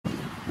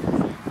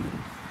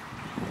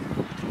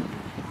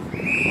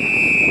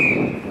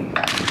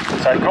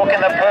So Crook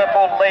in the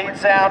purple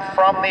leads out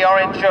from the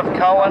orange of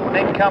Cohen.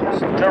 Then comes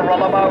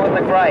Geronimo in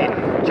the grey.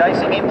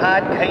 Chasing him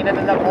hard, Keenan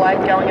in the black,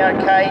 going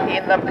okay.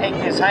 In the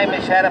pink is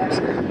Hamish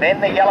Adams.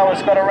 Then the yellow has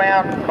got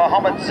around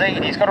Mohammed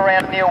Zeed. He's got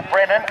around Neil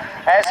Brennan,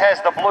 as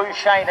has the blue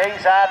Shane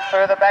Ezard.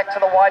 Further back to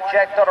the white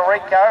Jack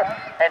Dodorico.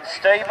 And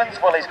Stevens,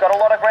 well, he's got a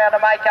lot of ground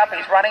to make up.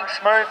 He's running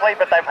smoothly,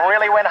 but they've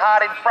really went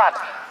hard in front.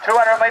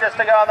 200 metres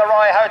to go on the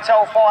Roy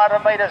Hotel,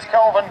 400 metres.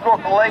 Kelvin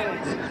Cook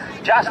leads.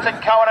 Justin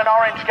Cohen in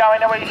orange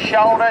going to his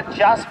shoulder.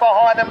 Just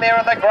behind them there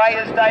in the grey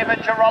is David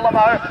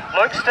Girolamo.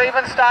 Luke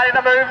Stevens starting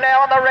to move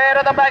now on the red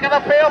at the back of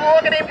the field.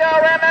 Look at him go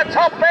around that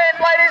top bend,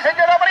 ladies and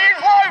gentlemen.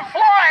 He's